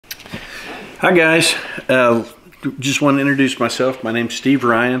Hi guys, just want to introduce myself. My name's Steve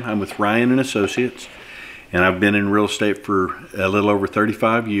Ryan. I'm with Ryon and Associates, and I've been in real estate for a little over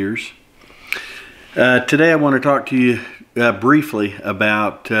 35 years. Today I want to talk to you briefly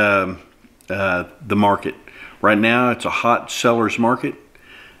about the market. Right now it's a hot seller's market.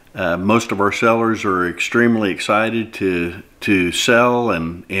 Most of our sellers are extremely excited to sell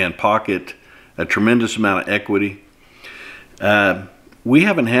and pocket a tremendous amount of equity. We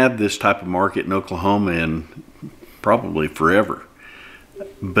haven't had this type of market in Oklahoma in probably forever.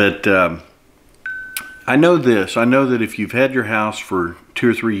 But I know this. I know that if you've had your house for 2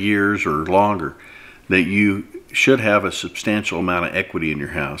 or 3 years or longer, that you should have a substantial amount of equity in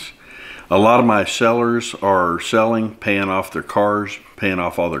your house. A lot of my sellers are selling, paying off their cars, paying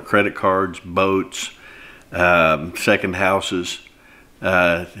off all their credit cards, boats, second houses,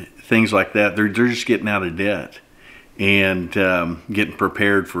 things like that. They're just getting out of debt and getting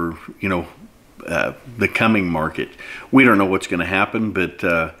prepared for, the coming market. We don't know what's going to happen, but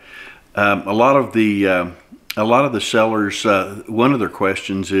a lot of the sellers, one of their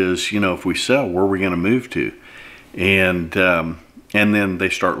questions is, if we sell, where are we going to move to? And then they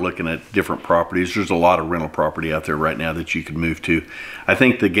start looking at different properties. There's a lot of rental property out there right now that you can move to. I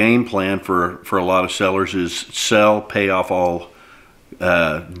think the game plan for a lot of sellers is sell, pay off all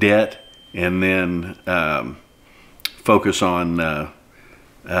debt, and then focus on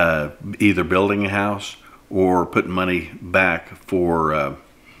either building a house or putting money back for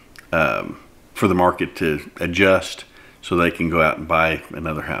the market to adjust so they can go out and buy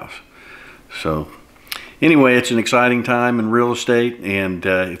another house. So anyway, it's an exciting time in real estate, and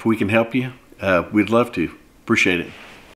if we can help you, we'd love to. Appreciate it.